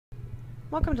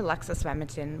Welcome to Lexus of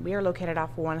Edmonton. We are located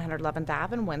off 111th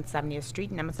Ave and 170th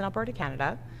Street in Edmonton, Alberta,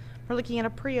 Canada. We're looking at a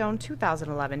pre-owned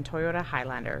 2011 Toyota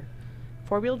Highlander.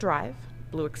 4-wheel drive,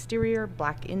 blue exterior,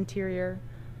 black interior,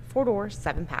 4-door,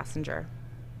 7-passenger.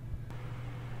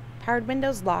 Powered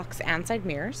windows, locks, and side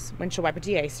mirrors, windshield wiper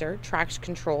de-icer, traction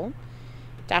control,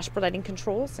 dashboard lighting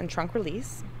controls, and trunk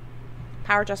release.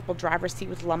 Power adjustable driver's seat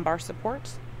with lumbar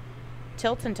support.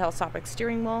 Tilt and telescopic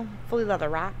steering wheel, fully leather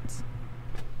wrapped.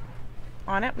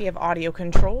 On it, we have audio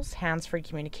controls, hands-free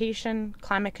communication,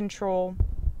 climate control,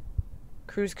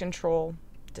 cruise control,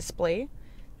 display.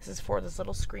 This is for this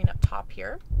little screen up top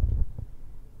here.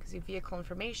 Gives you vehicle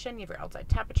information. You have your outside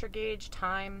temperature gauge,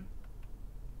 time,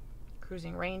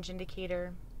 cruising range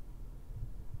indicator.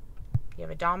 You have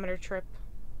a odometer trip,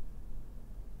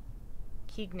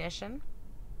 key ignition.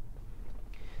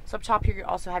 So up top here, you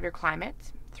also have your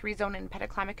climate, 3-zone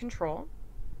independent climate control.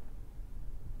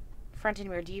 Front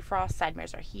and rear defrost, side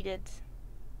mirrors are heated.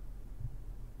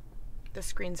 The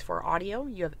screen's for audio.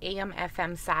 You have AM,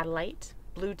 FM, satellite,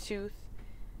 Bluetooth,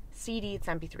 CD, it's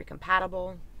MP3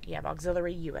 compatible. You have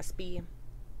auxiliary, USB,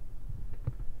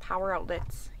 power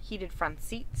outlets, heated front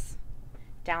seats,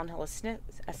 downhill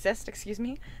assist,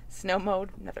 snow mode,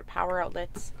 another power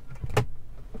outlet,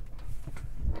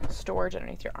 storage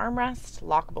underneath your armrest,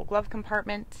 lockable glove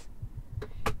compartment,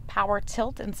 power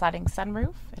tilt and sliding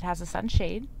sunroof. It has a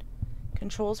sunshade.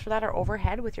 Controls for that are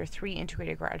overhead with your 3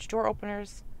 integrated garage door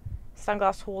openers,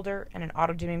 sunglass holder, and an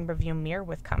auto-dimming review mirror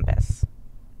with compass.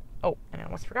 Oh, and I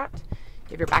almost forgot.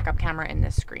 You have your backup camera in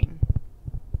this screen.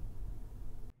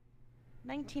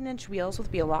 19-inch wheels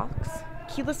with wheel locks,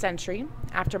 keyless entry,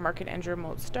 aftermarket engine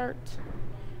remote start,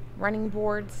 running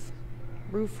boards,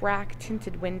 roof rack,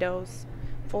 tinted windows,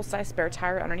 full-size spare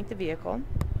tire underneath the vehicle.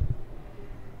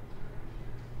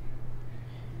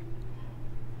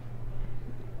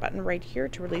 Button right here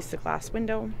to release the glass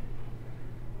window.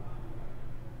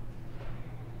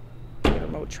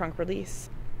 Remote trunk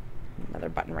release. Another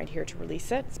button right here to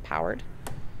release it. It's powered.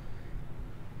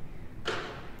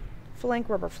 Full-length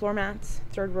rubber floor mats.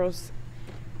 3rd row's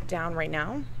down right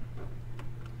now.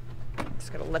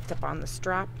 Just got to lift up on the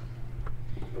strap.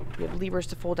 We have levers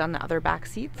to fold down the other back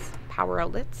seats. Power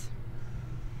outlets.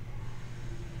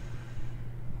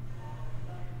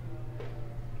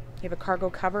 You have a cargo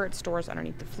cover, it stores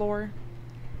underneath the floor.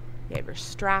 You have your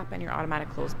strap and your automatic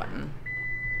close button.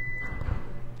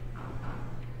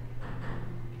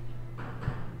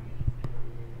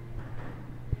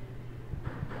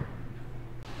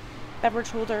 Beverage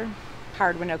holder,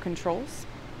 powered window controls.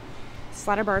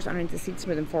 Slider bars underneath the seats,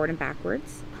 moving forward and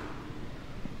backwards.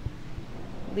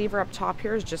 Lever up top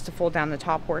here is just to fold down the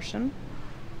top portion.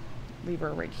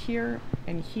 Lever right here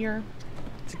and here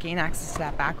to gain access to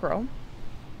that back row.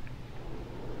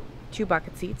 2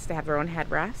 bucket seats. They have their own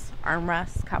headrests,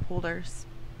 armrests, cup holders.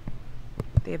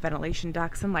 They have ventilation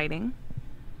ducts and lighting.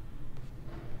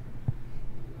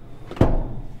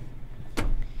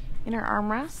 Inner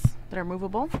armrests that are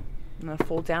movable. And a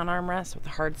fold down armrest with a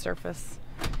hard surface.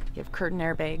 You have curtain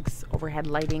airbags, overhead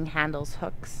lighting, handles,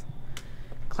 hooks.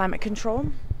 Climate control.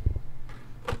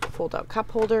 Fold out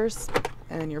cup holders.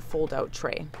 And then your fold out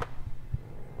tray.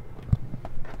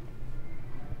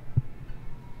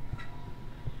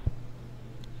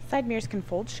 Side mirrors can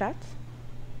fold shut.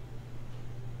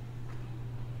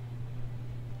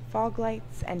 Fog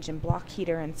lights, engine block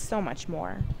heater, and so much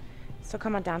more. So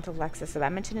come on down to Lexus of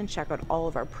Edmonton and check out all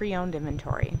of our pre-owned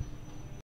inventory.